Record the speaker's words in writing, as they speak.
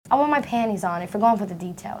I want my panties on if we're going for the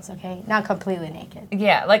details, okay? Not completely naked.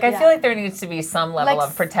 Yeah, like I feel like there needs to be some level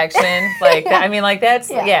of protection. Like, I mean, like that's,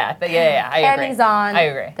 yeah, I agree. Panties on. I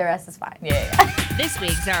agree. The rest is fine. Yeah. This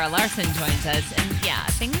week, Zara Larsson joins us, and yeah,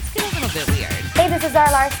 things get a little bit weird. Hey, this is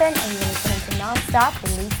Zara Larsson, and you're listening to Nonstop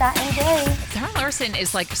with Lisa and Jay. Zara Larsson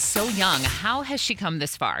is like so young. How has she come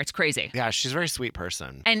this far? It's crazy. Yeah, she's a very sweet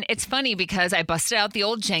person. And it's funny because I busted out the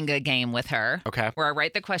old Jenga game with her. Okay. Where I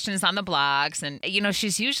write the questions on the blogs. And, you know,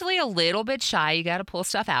 she's usually a little bit shy. You got to pull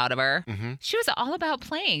stuff out of her. Mm-hmm. She was all about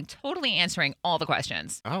playing, totally answering all the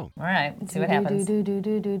questions. Oh. All right. Let's see what happens.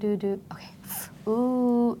 Okay.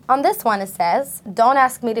 Ooh. On this one, it says, don't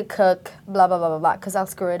ask me to cook, blah, blah, blah, blah, blah, because I'll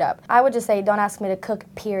screw it up. I would just say, don't ask me to cook,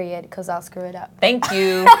 period, because I'll screw it up. Thank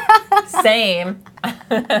you. Same.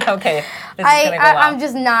 Okay. This is gonna go well. I'm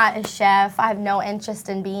just not a chef. I have no interest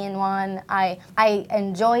in being one. I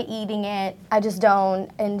enjoy eating it. I just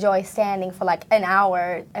don't enjoy standing for like an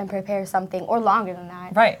hour and prepare something, or longer than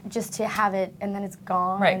that. Right. Just to have it and then it's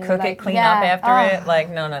gone. Right. Cook it, clean up after it. Like,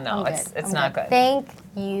 no. It's not good. Thank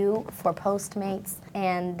you for Postmates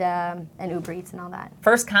and Uber Eats and all that.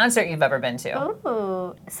 First concert you've ever been to?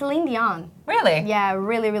 Ooh, Celine Dion. Really? Yeah,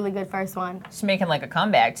 really, really good first one. She's making like a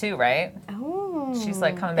comeback too, right? Ooh. She's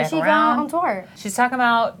like coming back Is she around. on tour? She's talking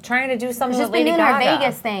about trying to do something She's with been Lady doing her Gaga.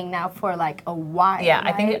 Vegas thing now for like a while. Yeah,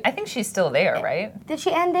 right? I think she's still there, right? Did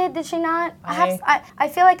she end it? Did she not? I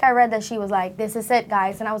feel like I read that she was like, this is it,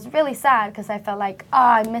 guys. And I was really sad because I felt like, oh,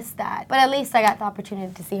 I missed that. But at least I got the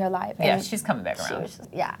opportunity to see her live. Yeah, And she's coming back around.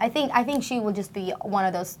 I think she will just be one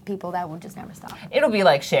of those people that will just never stop. It'll be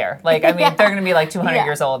like Cher. Like, I mean, they're going to be like 200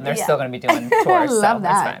 years old and they're still going to be doing tours. Love so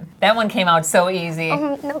that. It's fine. That one came out so easy.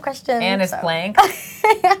 No question. And it's blank.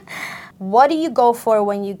 What do you go for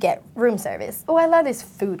when you get room service? Oh, I love these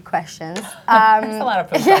food questions. There's a lot of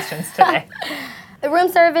food questions today. The room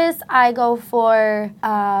service, I go for,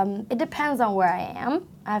 it depends on where I am,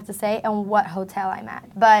 I have to say, and what hotel I'm at.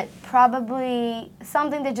 But probably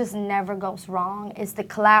something that just never goes wrong is the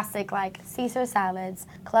classic, like Caesar salads,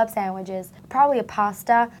 club sandwiches, probably a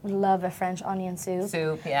pasta. Love a French onion soup.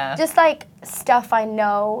 Soup, yeah. Just like stuff I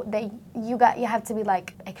know that you have to be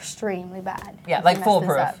like extremely bad. Yeah, like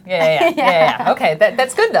foolproof. Yeah. Okay,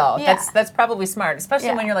 that's good though. Yeah. That's probably smart,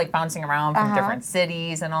 especially when you're like bouncing around from different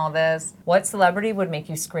cities and all this. What celebrity would make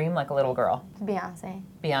you scream like a little girl? Beyonce.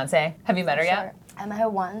 Beyonce. Have you met her yet? I met her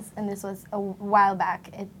once, and this was a while back,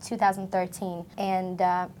 in 2013, and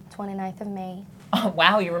 29th of May. Oh,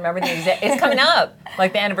 wow, you remember the exact... It's coming up,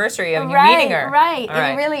 like the anniversary of you meeting her. Right, All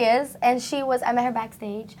right. It really is. And I met her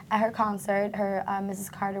backstage at her concert, her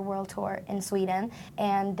Mrs. Carter World Tour in Sweden,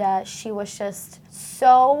 and she was just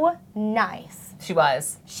so nice. She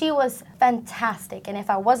was. She was fantastic, and if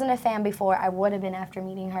I wasn't a fan before, I would have been after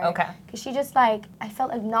meeting her. Okay. Because she just like, I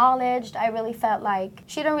felt acknowledged. I really felt like,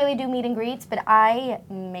 she don't really do meet and greets, but I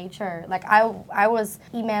made sure. Like, I was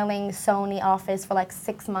emailing Sony office for like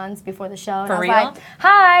 6 months before the show. For and I was real? like,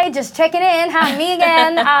 hi, just checking in, hi, me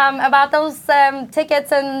again, about those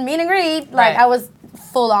tickets and meet and greet. Like, Right. I was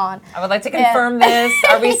full on. I would like to confirm this.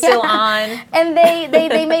 Are we still on? And they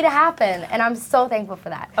made it happen, and I'm so thankful for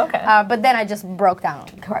that. Okay. But then I just broke down,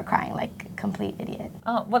 crying like a complete idiot.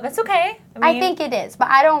 Oh, well, that's okay. I think it is, but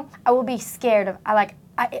I will be scared of.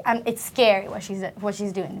 It's scary what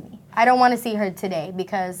she's doing to me. I don't want to see her today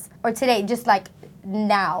just like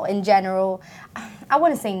now in general. I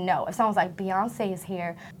wouldn't say no. If someone's like, Beyonce is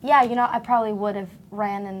here, yeah, I probably would have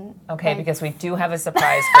ran and. Okay, because we do have a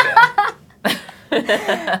surprise for you.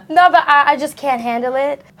 No, but I just can't handle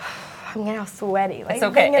it. I'm getting all sweaty. Like, It's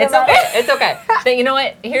okay. It's okay. Then, you know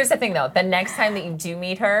what? Here's the thing, though. The next time that you do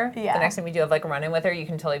meet her, the next time you do have like a run-in with her, you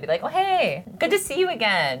can totally be like, "Oh, hey, good to see you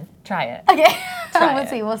again." Try it. Okay. Try We'll it.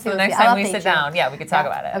 see. We'll see. So the we'll next see. time I'll we update sit you. down, we can talk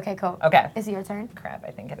about it. Okay, cool. Okay. Is it your turn? Crap,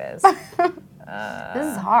 I think it is. This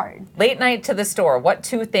is hard. Late night to the store. What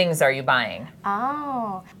 2 things are you buying?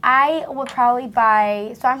 Oh, I would probably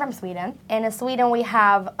buy. So I'm from Sweden, and in Sweden we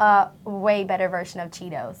have a way better version of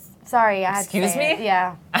Cheetos. Sorry, I had to say Excuse me? it.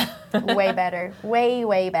 Yeah. Way better.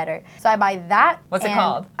 Way better. So I buy that. What's it and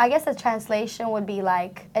called? I guess the translation would be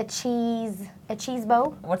like a cheese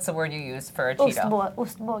bow. What's the word you use for a Cheeto?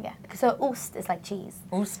 Ostbåge. So ost is like cheese.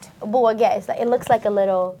 Oost. Båge is like, it looks like a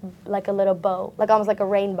little bow, like almost like a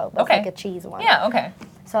rainbow, but Okay. like a cheese one. Yeah, okay.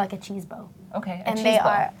 So like a cheese bow. Okay, And cheese they ball.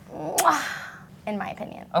 are, mwah, in my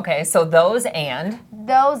opinion. Okay, so those and...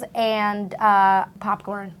 Those and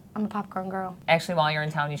popcorn. I'm a popcorn girl. Actually, while you're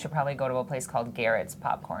in town, you should probably go to a place called Garrett's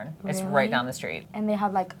Popcorn. It's right down the street. And they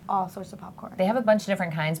have like all sorts of popcorn. They have a bunch of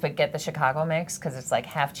different kinds, but get the Chicago mix because it's like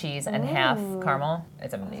half cheese and half caramel.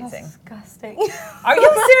 It's amazing. Disgusting. Are you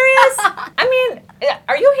serious? I mean,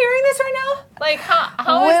 are you hearing this right now? Like,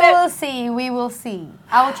 how is We that? will see. We will see.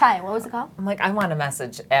 I will try it. What was it called? I'm like, I want a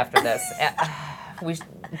message after this.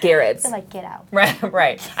 Garrett's. I feel like get out.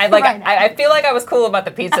 Right. I feel like I was cool about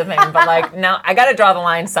the pizza thing, but like now I got to draw the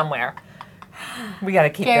line somewhere. We got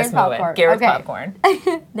to keep Garrett's this moving. popcorn. Garrett's Okay.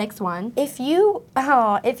 Popcorn. Next one. If you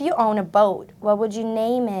own a boat, what would you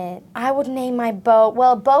name it? I would name my boat.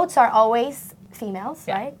 Well, boats are always females,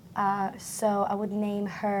 right? So I would name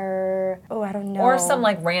her. Oh, I don't know. Or some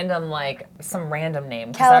random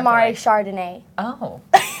name. 'Cause Calamari that's Chardonnay. Oh,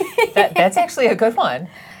 that's actually a good one,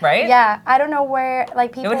 right? Yeah, I don't know where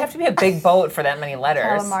people. It would have to be a big boat for that many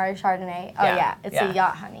letters. Calamari Chardonnay. Oh yeah, it's a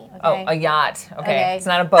yacht, honey. Okay? Oh, a yacht. Okay. It's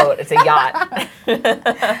not a boat. It's a yacht.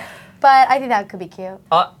 But I think that could be cute.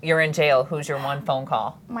 Oh, you're in jail. Who's your one phone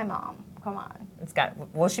call? My mom. Come on.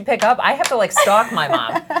 Will she pick up? I have to stalk my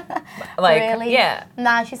mom. Really? Yeah.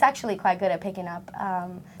 Nah, she's actually quite good at picking up,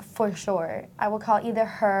 for sure. I will call either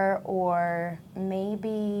her or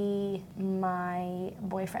maybe my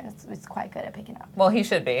boyfriend is quite good at picking up. Well, he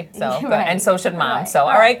should be. So, Right. good. And so should mom. Right. So,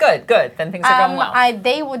 all right, good. Then things are going well.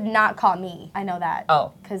 They would not call me. I know that.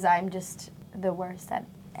 Oh. Because I'm just the worst at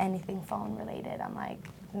anything phone related. I'm like,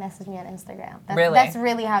 message me on Instagram. Really? That's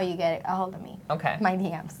really how you get a hold of me. Okay. My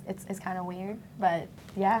DMs. It's kind of weird, but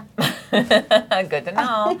yeah. Good to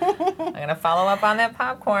know. I'm going to follow up on that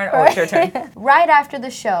popcorn. Oh, it's your turn. Right after the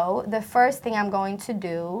show, the first thing I'm going to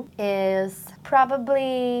do is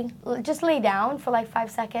probably just lay down for 5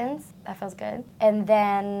 seconds. That feels good. And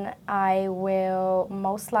then I will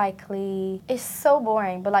most likely, it's so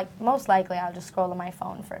boring, but most likely I'll just scroll on my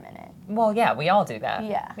phone for a minute. Well, yeah, we all do that.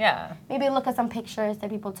 Yeah. Yeah. Maybe look at some pictures that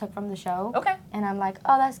people took from the show. Okay. And I'm like,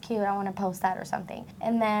 oh, that's cute. I want to post that or something.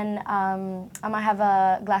 And then I might have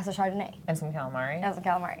a glass of Chardonnay. And some calamari. And some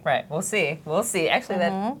calamari. Right. We'll see. Actually,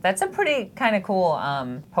 that's a pretty kind of cool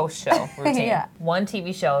post-show routine. Yeah. One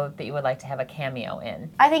TV show that you would like to have a cameo in.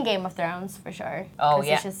 I think Game of Thrones for sure. Oh, 'Cause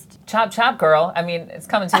yeah. It's just Chop, girl. I mean, it's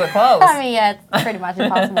coming to a close. I mean, yeah, it's pretty much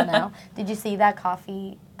impossible now. Did you see that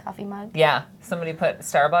coffee mug? Yeah, somebody put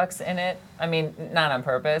Starbucks in it. I mean, not on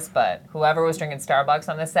purpose, but whoever was drinking Starbucks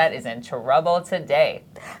on the set is in trouble today.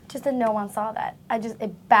 Just that no one saw that.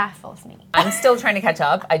 It baffles me. I'm still trying to catch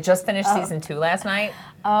up. I just finished season 2 last night.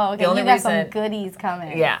 Oh, okay. The only You got some reason- goodies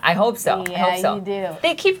coming. Yeah, I hope so. Yeah, I hope so. you do.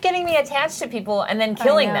 They keep getting me attached to people and then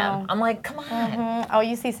killing know. them. I'm like, come on. Oh,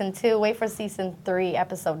 you season 2. Wait for season 3,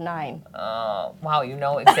 episode 9. Oh, wow, you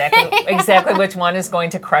know exactly which one is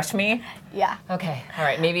going to crush me? Yeah. Okay, all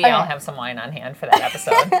right, maybe I'll have some wine on hand for that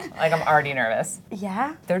episode. I'm already nervous.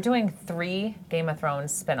 Yeah? They're doing 3 Game of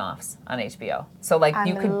Thrones spin-offs on HBO. So I'm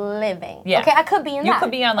you could living. Yeah. Okay, I could be in that. you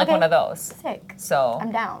could be on Okay. one of those. Sick. So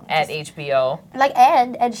I'm down. At HBO.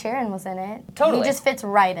 Ed Sheeran was in it. Totally. He just fits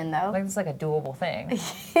right in though. It's like a doable thing.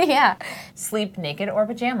 Yeah. Sleep naked or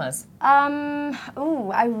pajamas?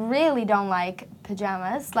 I really don't like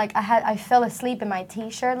pajamas. I fell asleep in my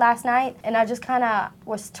t-shirt last night and I just kind of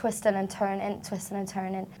was twisting and turning.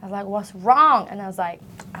 I was like, what's wrong? And I was like,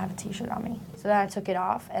 I have a t-shirt on me. So then I took it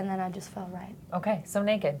off and then I just felt right. Okay, so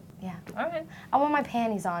naked. Yeah. All right. I want my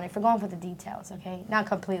panties on if we're going for the details, okay? Not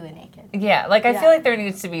completely naked. Yeah, I feel like there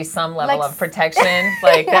needs to be some level of protection.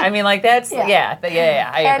 That's Yeah.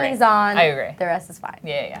 I agree. Panties on. I agree. The rest is fine.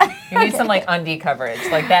 Yeah. You need some undie coverage.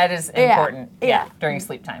 That is important. Yeah. During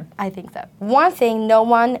sleep time. I think so. One thing no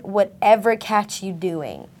one would ever catch you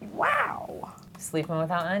doing. Wow. Sleeping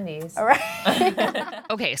without undies. All right.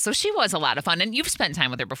 Okay, so she was a lot of fun, and you've spent time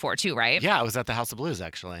with her before too, right? Yeah, I was at the House of Blues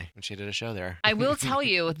actually when she did a show there. I will tell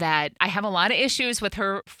you that I have a lot of issues with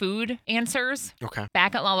her food answers. Okay.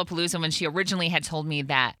 Back at Lollapalooza when she originally had told me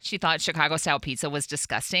that she thought Chicago-style pizza was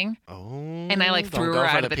disgusting. Oh. And I threw her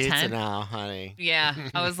out of the pizza tent. now, honey. Yeah,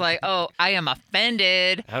 I was like, oh, I am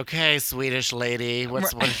offended. Okay, Swedish lady,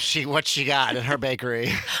 what she got in her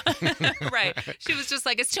bakery? Right. She was just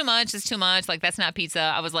like, it's too much. That's not pizza.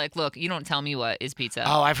 I was like, look, you don't tell me what is pizza.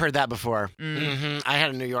 Oh, I've heard that before. I had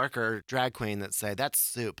a New Yorker drag queen that said, that's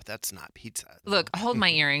soup, that's not pizza. Look, hold my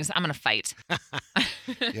earrings. I'm going to fight.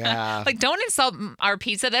 Yeah. Don't insult our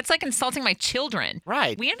pizza. That's like insulting my children.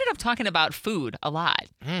 Right. We ended up talking about food a lot.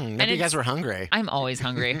 Maybe you guys were hungry. I'm always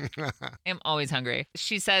hungry.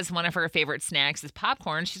 She says one of her favorite snacks is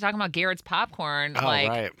popcorn. She's talking about Garrett's popcorn. Oh,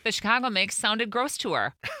 right. The Chicago mix sounded gross to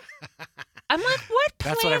her. I'm like, what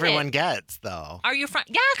planet? That's what everyone gets, though. Are you from?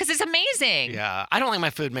 Yeah, because it's amazing. Yeah. I don't like my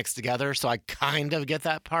food mixed together, so I kind of get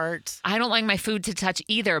that part. I don't like my food to touch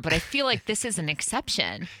either, but I feel like this is an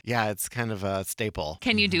exception. Yeah, it's kind of a staple.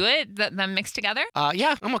 Can you do it? Them mixed together?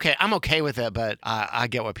 Yeah, I'm okay. I'm okay with it, but I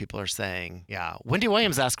get what people are saying. Yeah. Wendy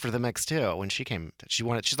Williams asked for the mix, too. When she came,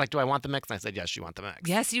 she's like, do I want the mix? And I said, yes, you want the mix.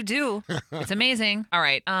 Yes, you do. It's amazing. All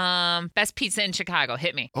right. Best pizza in Chicago.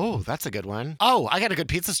 Hit me. Oh, that's a good one. Oh, I got a good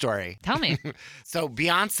pizza story. Tell me. So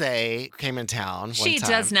Beyonce came in town one She time.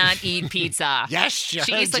 does not eat pizza. Yes, she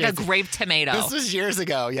eats like a grape tomato. This was years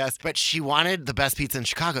ago, yes. But she wanted the best pizza in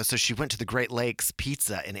Chicago, so she went to the Great Lakes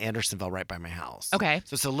Pizza in Andersonville right by my house. Okay.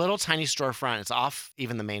 So it's a little tiny storefront. It's off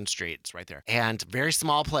even the main street. It's right there. And very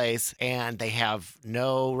small place, and they have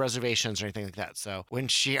no reservations or anything like that. So when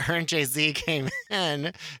her and Jay-Z came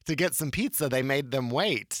in to get some pizza, they made them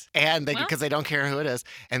wait. And because they don't care who it is.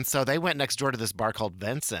 And so they went next door to this bar called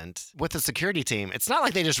Vincent with a security team. It's not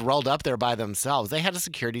like they just rolled up there by themselves. They had a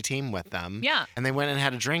security team with them. Yeah. And they went and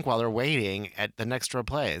had a drink while they're waiting at the next door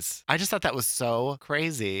place. I just thought that was so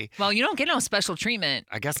crazy. Well, you don't get no special treatment.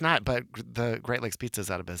 I guess not, but the Great Lakes Pizza's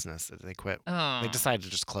out of business. They quit. Oh. They decided to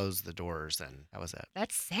just close the doors, and that was it.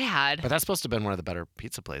 That's sad. But that's supposed to have been one of the better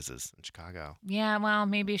pizza places in Chicago. Yeah, well,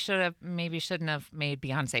 maybe shouldn't have made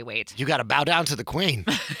Beyonce wait. You got to bow down to the queen.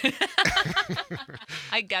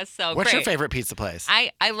 I guess so. What's your Great. favorite pizza place?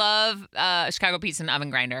 I love Chicago Pizza and Oven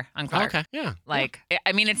Grinder on Clark. Okay, yeah.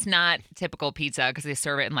 I mean, it's not typical pizza because they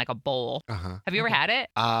serve it in like a bowl. Uh-huh. Have you ever had it?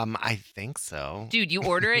 I think so. Dude, you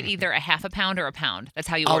order it either a half a pound or a pound. That's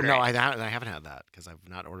how you Oh, order no, it. I haven't had that because I've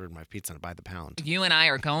not ordered my pizza by the pound. You and I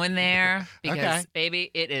are going there because, Okay.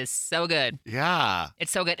 baby, it is so good. Yeah.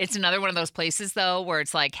 It's so good. It's another one of those places, though, where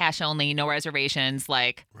it's like cash only, no reservations.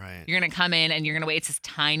 Like, Right. you're going to come in and you're going to wait. It's this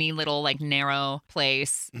tiny little, like, narrow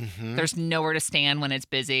place. Mm-hmm. There's nowhere to stand when it's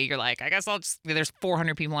busy. You're like, I guess there's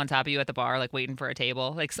 400 people on top of you at the bar, like, waiting for a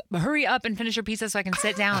table. Like, hurry up and finish your pizza so I can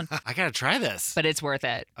sit down. I got to try this. But it's worth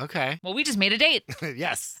it. Okay. Well, we just made a date.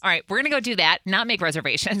 Yes. All right, we're going to go do that, not make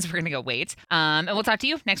reservations. We're going to go wait. And we'll talk to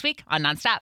you next week on Nonstop.